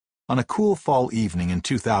On a cool fall evening in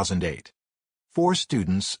 2008, 4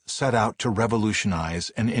 students set out to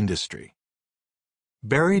revolutionize an industry.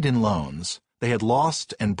 Buried in loans, they had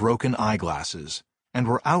lost and broken eyeglasses and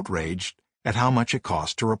were outraged at how much it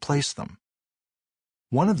cost to replace them.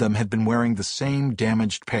 One of them had been wearing the same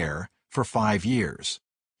damaged pair for 5 years.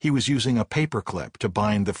 He was using a paperclip to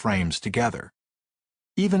bind the frames together.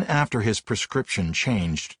 Even after his prescription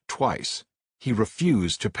changed twice, he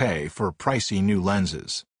refused to pay for pricey new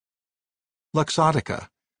lenses. Luxottica,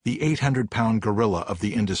 the 800-pound gorilla of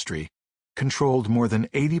the industry, controlled more than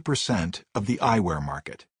 80% of the eyewear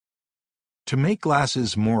market. To make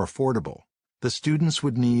glasses more affordable, the students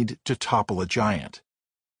would need to topple a giant.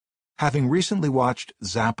 Having recently watched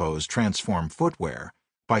Zappos transform footwear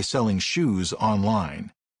by selling shoes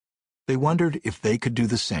online, they wondered if they could do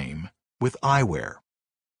the same with eyewear.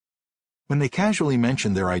 When they casually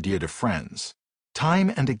mentioned their idea to friends,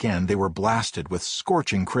 time and again they were blasted with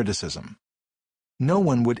scorching criticism. No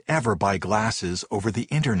one would ever buy glasses over the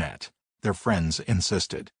internet, their friends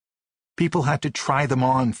insisted. People had to try them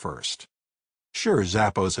on first. Sure,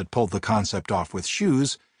 Zappos had pulled the concept off with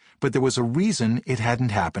shoes, but there was a reason it hadn't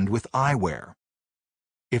happened with eyewear.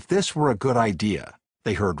 If this were a good idea,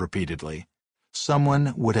 they heard repeatedly,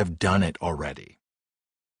 someone would have done it already.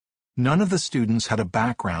 None of the students had a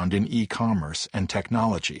background in e-commerce and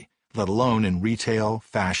technology, let alone in retail,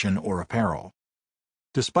 fashion, or apparel.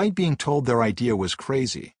 Despite being told their idea was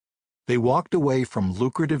crazy, they walked away from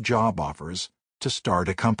lucrative job offers to start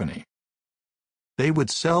a company. They would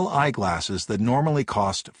sell eyeglasses that normally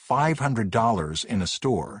cost $500 in a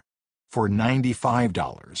store for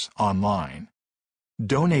 $95 online,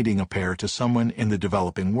 donating a pair to someone in the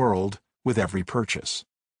developing world with every purchase.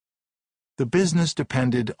 The business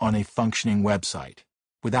depended on a functioning website.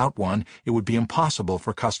 Without one, it would be impossible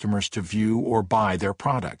for customers to view or buy their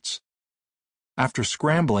products. After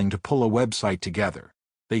scrambling to pull a website together,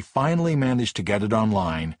 they finally managed to get it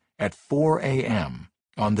online at 4 a.m.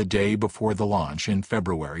 on the day before the launch in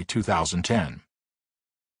February 2010.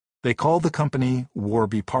 They called the company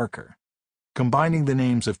Warby Parker, combining the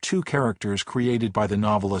names of 2 characters created by the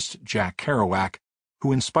novelist Jack Kerouac,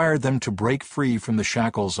 who inspired them to break free from the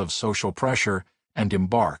shackles of social pressure and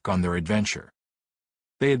embark on their adventure.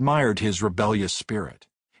 They admired his rebellious spirit,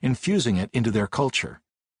 infusing it into their culture,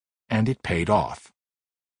 and it paid off.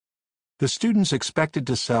 The students expected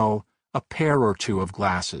to sell a pair or 2 of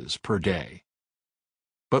glasses per day.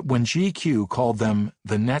 But when GQ called them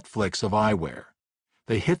the Netflix of eyewear,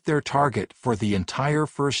 they hit their target for the entire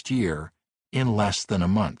first year in less than a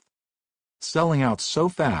month, selling out so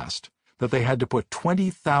fast that they had to put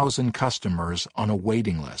 20,000 customers on a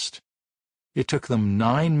waiting list. It took them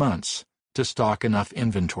 9 months to stock enough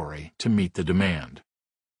inventory to meet the demand.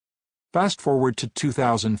 Fast forward to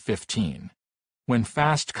 2015, when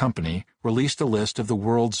Fast Company released a list of the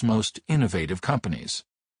world's most innovative companies.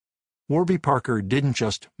 Warby Parker didn't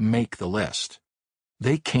just make the list.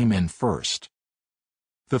 They came in first.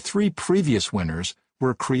 The 3 previous winners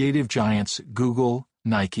were creative giants Google,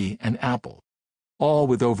 Nike, and Apple, all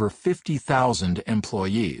with over 50,000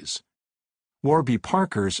 employees. Warby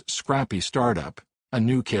Parker's scrappy startup, a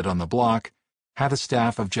new kid on the block, had a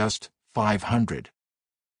staff of just 500.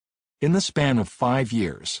 In the span of 5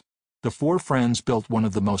 years, the 4 friends built one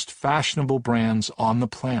of the most fashionable brands on the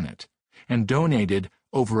planet and donated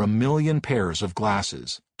over 1 million pairs of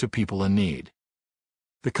glasses to people in need.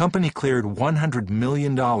 The company cleared $100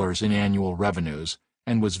 million in annual revenues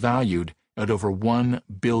and was valued at over $1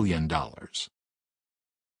 billion.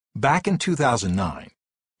 Back in 2009,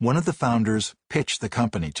 one of the founders pitched the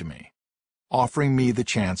company to me, offering me the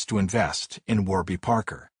chance to invest in Warby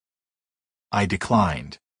Parker. I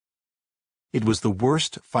declined. It was the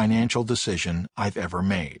worst financial decision I've ever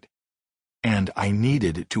made, and I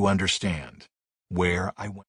needed to understand where I went.